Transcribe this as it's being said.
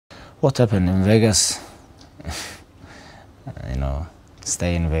What happened in Vegas? You know,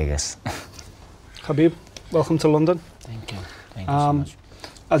 stay in Vegas. Khabib, welcome to London. Thank you. Thank you so much.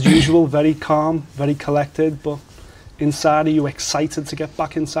 As usual, very calm, very collected, but inside, are you excited to get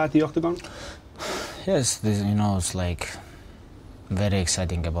back inside the octagon? Yes, this, you know, it's like very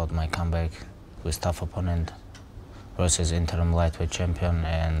exciting about my comeback with tough opponent versus interim lightweight champion,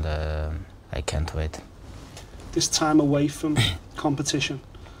 and I can't wait. This time away from competition,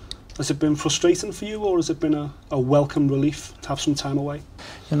 has it been frustrating for you, or has it been a welcome relief to have some time away?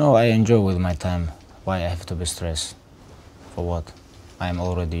 You know, I enjoy with my time. Why I have to be stressed? For what? I'm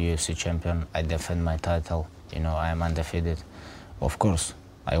already UFC champion. I defend my title. You know, I am undefeated. Of course,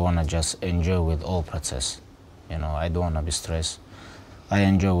 I wanna just enjoy with all process. You know, I don't wanna be stressed. I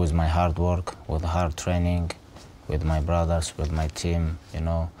enjoy with my hard work, with hard training, with my brothers, with my team. You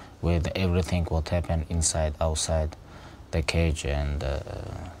know, with everything what happened inside, outside the cage, and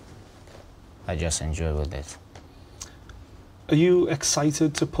I just enjoy with it. Are you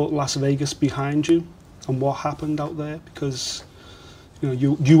excited to put Las Vegas behind you and what happened out there? Because you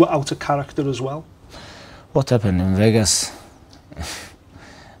know you were out of character as well. What happened in Vegas?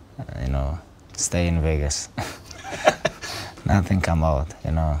 You know, stay in Vegas. Nothing come out,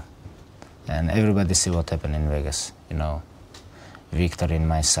 you know. And everybody see what happened in Vegas, you know. Victor in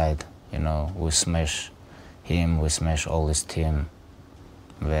my side, you know. We smash him, we smash all his team.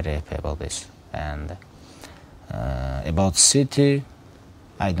 Very happy about this. And about city,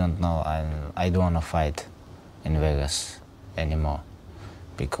 I don't know. I don't want to fight in Vegas anymore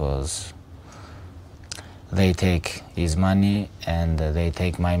because they take his money and they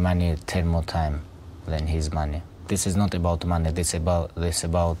take my money 10 more times than his money. This is not about money. This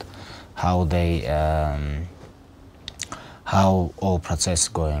about how they how all process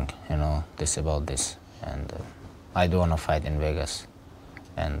going. You know, this about this. And I don't want to fight in Vegas.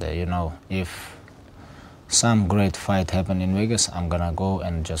 And you know, if some great fight happen in Vegas, I'm gonna go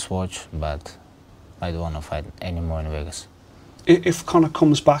and just watch. But I don't want to fight anymore in Vegas. If Conor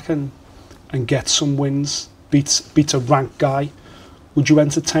comes back and gets some wins, beats a ranked guy, would you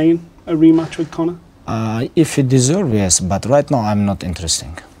entertain a rematch with Conor? If he deserves, yes, but right now I'm not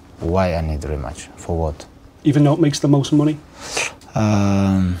interested. Why I need rematch? For what? Even though it makes the most money?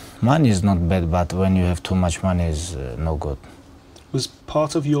 Money is not bad, but when you have too much money, is no good. Was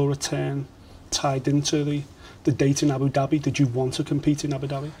part of your return tied into the date in Abu Dhabi? Did you want to compete in Abu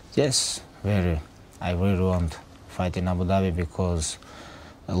Dhabi? Yes, very. I really want to fight in Abu Dhabi because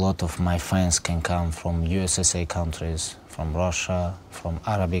a lot of my fans can come from USSA countries, from Russia, from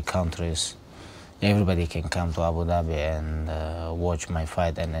Arabic countries. Everybody can come to Abu Dhabi and watch my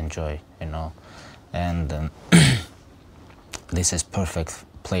fight and enjoy, you know. And this is perfect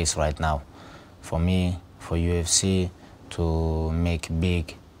place right now for me, for UFC, to make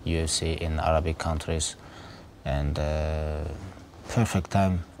big UFC in Arabic countries. And perfect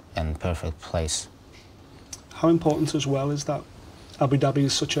time and perfect place. How important as well is that Abu Dhabi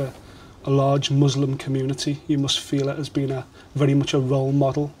is such a large Muslim community? You must feel it as being very much a role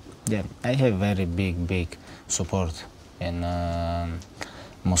model. Yeah, I have very big support in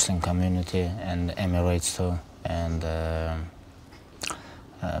Muslim community and Emirates too. And a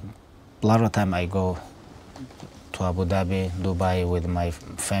lot of time I go to Abu Dhabi, Dubai with my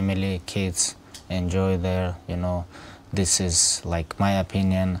family, kids, enjoy there, you know. This is, like, my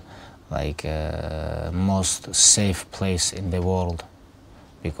opinion, like most safe place in the world,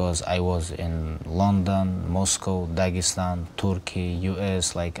 because I was in London, Moscow, Dagestan, Turkey,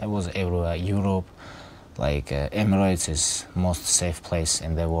 US, like I was everywhere, Europe. Like Emirates is most safe place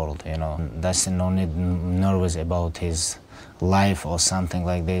in the world, you know. That's no need nervous about his life or something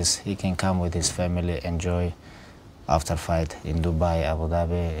like this. He can come with his family, enjoy after fight in Dubai, Abu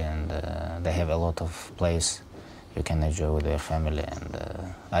Dhabi, and they have a lot of place you can enjoy with their family, and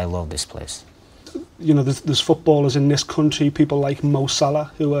I love this place. You know, there's footballers in this country, people like Mo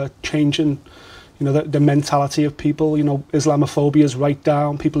Salah, who are changing, you know, the mentality of people. You know, Islamophobia is right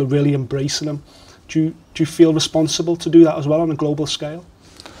down. People are really embracing them. Do you feel responsible to do that as well on a global scale?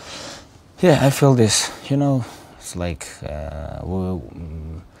 Yeah, I feel this. You know, it's like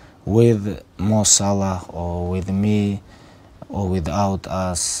with Mo Salah or with me or without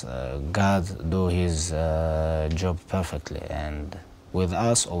us, God do his job perfectly. And with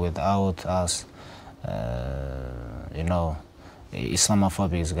us or without us, you know,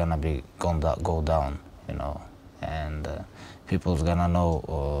 Islamophobia is gonna be go down, you know, and people's gonna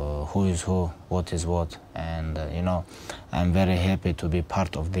know who is who, what is what, and you know, I'm very happy to be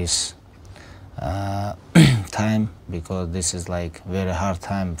part of this time, because this is like very hard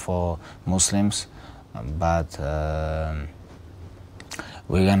time for Muslims, but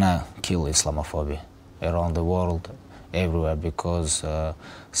we're gonna kill Islamophobia around the world, everywhere, because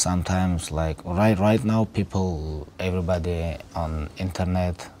sometimes, like right now, people, everybody on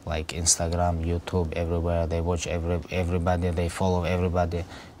internet, like Instagram, YouTube, everywhere, they watch everybody, they follow everybody,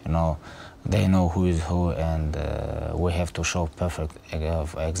 you know, they know who is who, and we have to show perfect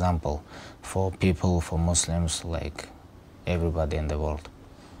example for people, for Muslims, like everybody in the world.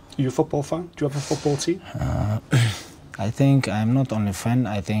 Are you a football fan? Do you have a football team? I think I'm not only fan.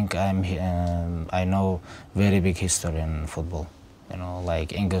 I think I know very big history in football. You know,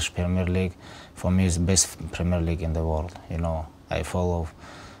 like English Premier League, for me is the best Premier League in the world. You know, I follow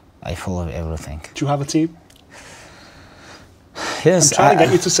everything. Do you have a team? Yes. I'm trying to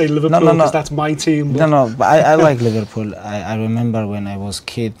get you to say Liverpool because that's my team. No, but I like Liverpool. I remember when I was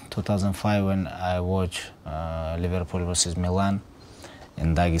kid, 2005, when I watched Liverpool versus Milan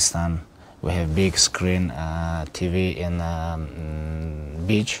in Dagestan. We have big screen TV in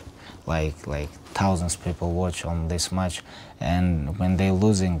beach, like thousands of people watch on this match, and when they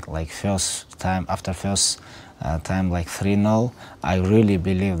losing like after first time like 3-0, I really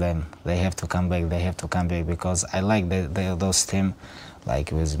believe them. They have to come back. They have to come back because I like those team,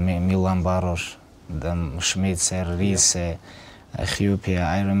 like with Milan Baros, Schmitzer, Riese, Ethiopia.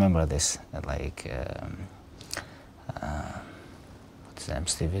 I remember this, like what's his name,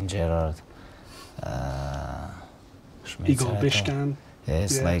 Steven Gerrard. Igor Bishkan.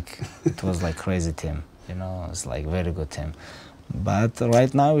 Yes, yeah. Like it was like crazy team, you know. It's like very good team, but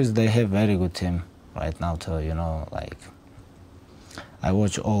right now they have very good team right now too, you know. Like I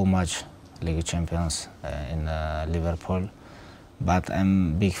watch all match League of Champions in Liverpool, but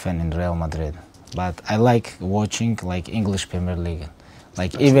I'm big fan in Real Madrid. But I like watching like English Premier League,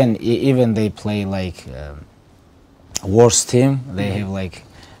 like even they play like worst team, they have like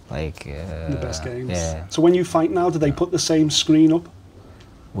the best games. Yeah. So when you fight now, do they put the same screen up?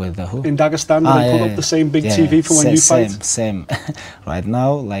 With the who? In Dagestan, do they put up the same big TV for when you fight? Same. Right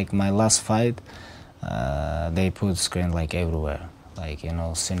now, like my last fight, they put screen like everywhere. Like, you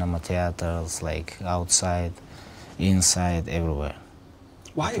know, cinema theaters, like outside, inside, everywhere.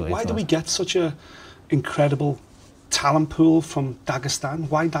 Why do we get such a incredible talent pool from Dagestan?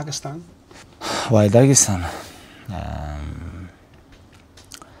 Why Dagestan? Why Dagestan?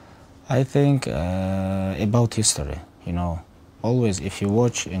 I think about history, you know. Always, if you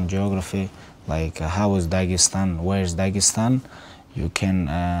watch in geography, like how is Dagestan, where is Dagestan, you can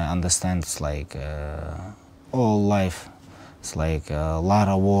understand it's like all life. It's like a lot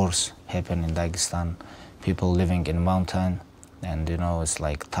of wars happen in Dagestan, people living in mountain, and you know, it's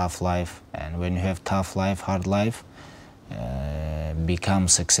like tough life. And when you have tough life, hard life, become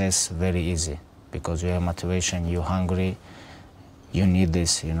success very easy because you have motivation, you're hungry. You need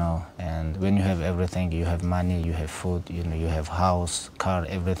this, you know, and when you have everything, you have money, you have food, you know, you have house, car,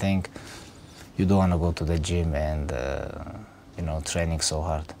 everything, you don't want to go to the gym and, you know, training so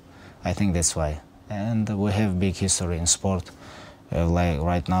hard. I think that's why. And we have big history in sport. Like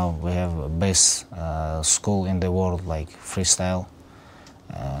right now, we have best school in the world, like freestyle,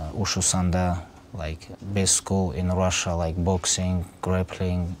 Ushu Sanda, like best school in Russia, like boxing,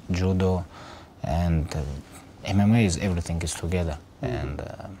 grappling, judo, and MMA is everything is together, and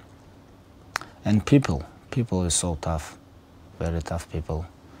people is so tough, very tough people,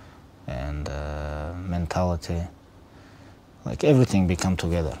 and mentality, like everything become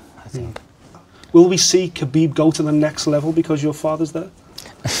together, I think. Will we see Khabib go to the next level because your father's there?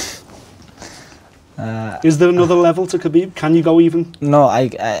 Is there another level to Khabib? Can you go even? No,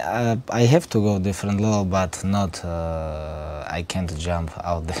 I have to go different level, but not. I can't jump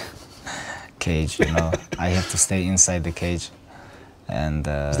out the cage, you know. I have to stay inside the cage. And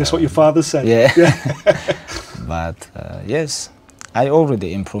is this what your father said? Yeah. But yes, I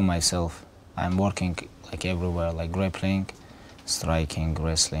already improved myself. I'm working like everywhere, like grappling, striking,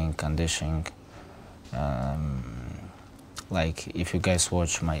 wrestling, conditioning. Like if you guys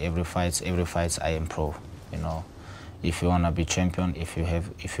watch my every fights I improve, you know. If you wanna be champion, if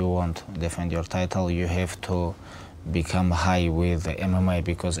you want to defend your title, you have to become high with the MMA,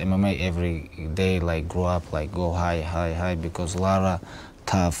 because MMA every day like grow up, like go high, because a lot of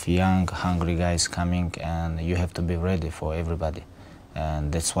tough, young, hungry guys coming, and you have to be ready for everybody.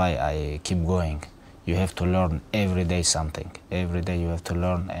 And that's why I keep going. You have to learn every day something. Every day you have to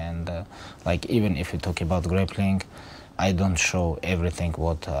learn, and like even if you talk about grappling, I don't show everything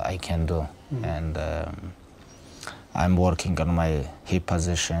what I can do. And I'm working on my hip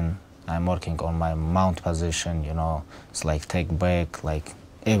position, I'm working on my mount position, you know. It's like take back, like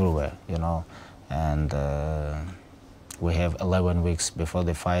everywhere, you know. And we have 11 weeks before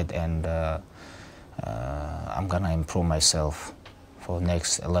the fight, and I'm gonna improve myself for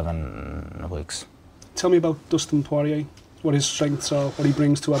next 11 weeks. Tell me about Dustin Poirier, what his strengths are, what he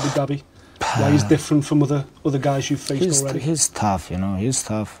brings to Abu Dhabi, why he's different from other guys you've faced already. He's tough, you know, he's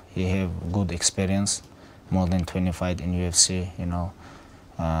tough. He have good experience, more than 20 fights in UFC, you know.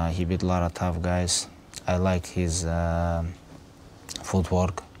 He beat a lot of tough guys. I like his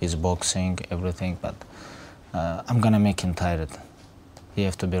footwork, his boxing, everything, but I'm gonna make him tired. He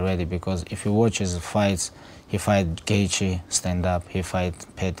have to be ready, because if you watch his fights, he fight Gaethje, stand up. He fight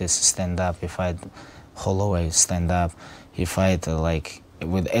Pettis, stand up. He fight Holloway, stand up. He fight like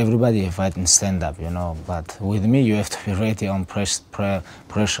with everybody. He fight in stand up, you know. But with me, you have to be ready on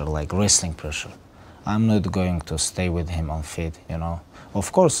pressure, like wrestling pressure. I'm not going to stay with him on feet, you know.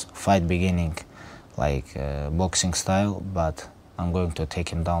 Of course, fight beginning, like boxing style, but I'm going to take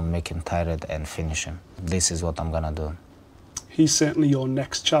him down, make him tired, and finish him. This is what I'm gonna do. He's certainly your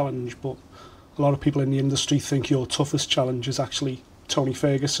next challenge, but a lot of people in the industry think your toughest challenge is actually Tony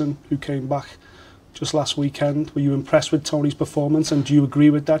Ferguson, who came back just last weekend. Were you impressed with Tony's performance, and do you agree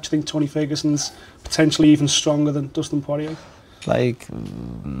with that? Do you think Tony Ferguson's potentially even stronger than Dustin Poirier? Like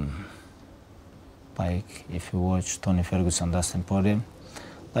if you watch Tony Ferguson, Dustin Poirier,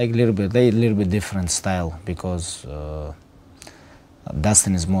 like they a little bit different style, because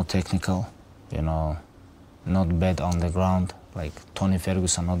Dustin is more technical, you know, not bad on the ground. Like Tony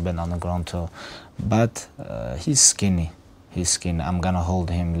Ferguson, not bad on the ground too, but he's skinny. He's skinny. I'm gonna hold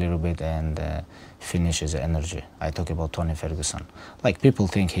him a little bit and finish his energy. I talk about Tony Ferguson. Like people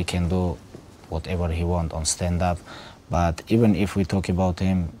think he can do whatever he wants on stand-up, but even if we talk about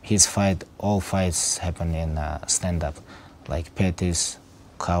him, all fights happen in stand-up, like Pettis,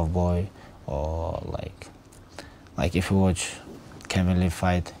 Cowboy, or like if you watch Kevin Lee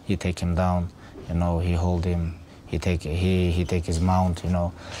fight, he take him down, you know, he hold him. He take his mount, you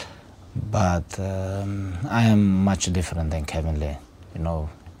know, but I am much different than Kevin Lee. You know,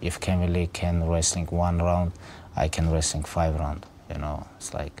 if Kevin Lee can wrestling 1 round, I can wrestling 5 rounds. You know,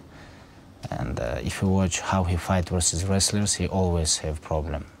 it's like, and if you watch how he fight versus wrestlers, he always have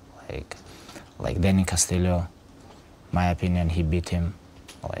problem. Like Danny Castillo, my opinion, he beat him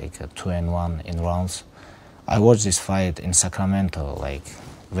like 2-1 in rounds. I watched this fight in Sacramento, like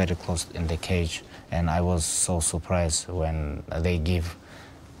very close in the cage. And I was so surprised when they give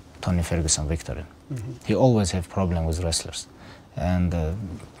Tony Ferguson victory. Mm-hmm. He always have problem with wrestlers. And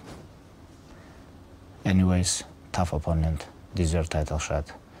anyways, tough opponent, deserve title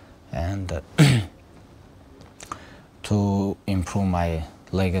shot. And to improve my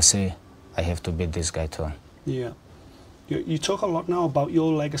legacy, I have to beat this guy too. Yeah. You talk a lot now about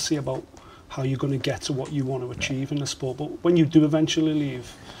your legacy, about how you're going to get to what you want to achieve in the sport. But when you do eventually leave,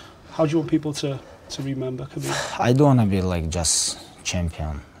 how do you want people to remember Khabib? I don't want to be like just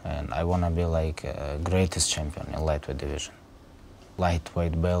champion, and I want to be like greatest champion in lightweight division.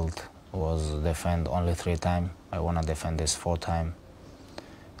 Lightweight belt was defend only 3 times. I want to defend this 4 times,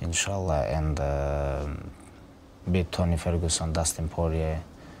 inshallah, and beat Tony Ferguson, Dustin Poirier,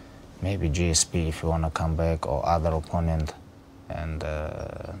 maybe GSP if you want to come back, or other opponent, and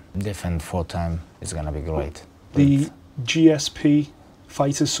defend 4 times. It's gonna be great. The GSP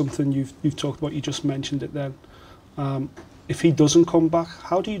fight is something you've talked about. You just mentioned it then. If he doesn't come back,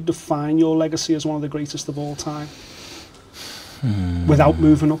 how do you define your legacy as one of the greatest of all time? Without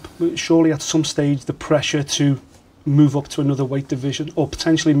moving up, surely at some stage the pressure to move up to another weight division, or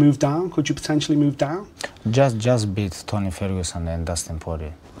potentially move down. Could you potentially move down? Just beat Tony Ferguson and Dustin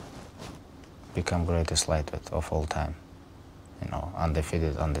Poirier. Become greatest lightweight of all time. You know,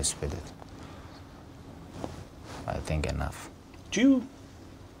 undefeated, undisputed. I think enough. Do you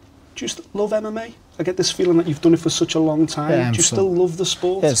love MMA? I get this feeling that you've done it for such a long time. Yeah, do you still love the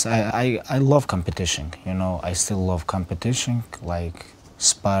sport? Yes, I love competition. You know, I still love competition, like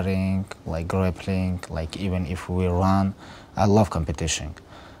sparring, like grappling, like even if we run, I love competition.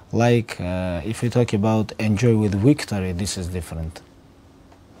 Like if you talk about enjoy with victory, this is different.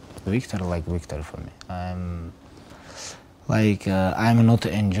 Victory, like victory for me. I'm not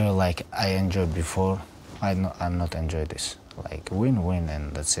enjoy like I enjoyed before. I'm not enjoy this. Like win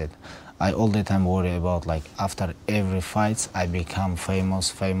and that's it. I all the time worry about like after every fight I become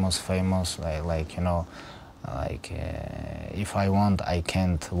famous. Like you know, like if I want I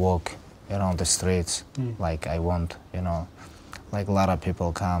can't walk around the streets like I want. You know, like a lot of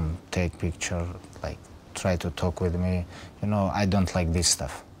people come take picture, like try to talk with me. You know, I don't like this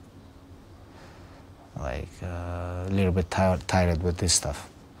stuff. Like a little bit tired with this stuff.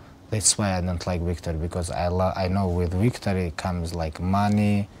 That's why I don't like victory, because I know with victory comes like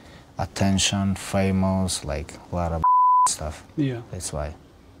money, attention, famous, like a lot of stuff. Yeah. That's why.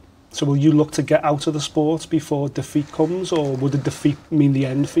 So will you look to get out of the sport before defeat comes, or would the defeat mean the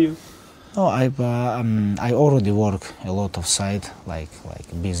end for you? No, I already work a lot of side, like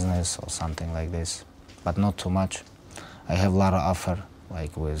business or something like this, but not too much. I have a lot of offer,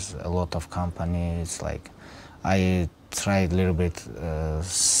 like with a lot of companies. Like I tried a little bit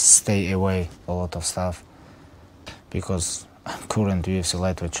stay away a lot of stuff because I'm current UFC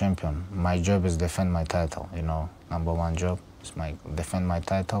lightweight champion. My job is defend my title. You know, #1 job is defend my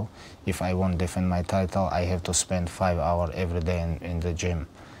title. If I won't defend my title, I have to spend 5 hours every day in the gym.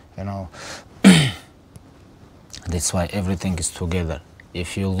 You know, that's why everything is together.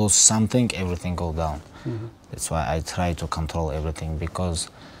 If you lose something, everything go down. That's why I try to control everything, because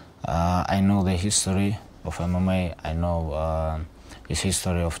I know the history of MMA. I know its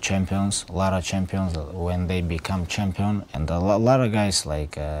history of champions. A lot of champions, when they become champion, and a lot of guys,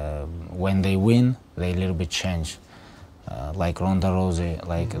 like when they win, they a little bit change. Like Ronda Rousey.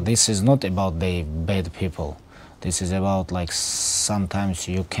 Like this is not about the bad people. This is about, like, sometimes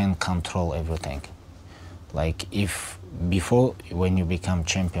you can control everything. Like if before, when you become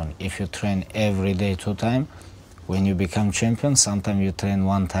champion, if you train every day 2 times, when you become champion, sometimes you train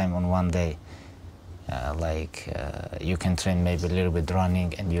 1 time on 1 day. You can train maybe a little bit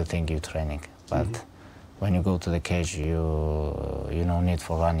running and you think you're training, but when you go to the cage, you no need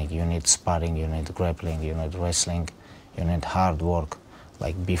for running. You need sparring, you need grappling, you need wrestling, you need hard work.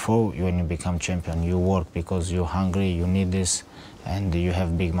 Like before, when you become champion, you work because you're hungry, you need this, and you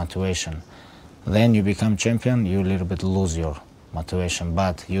have big motivation. Then you become champion, you a little bit lose your motivation,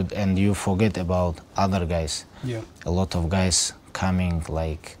 but you forget about other guys. Yeah. A lot of guys coming,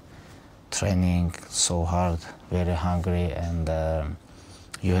 like training so hard, very hungry, and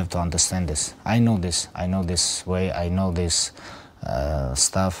you have to understand this. I know this way, I know this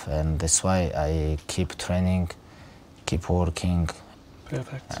stuff, and that's why I keep training, keep working.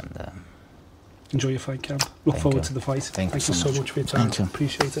 Perfect. And enjoy your fight camp. Look forward to the fight. Thank you so much for your time.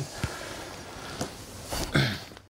 Appreciate it.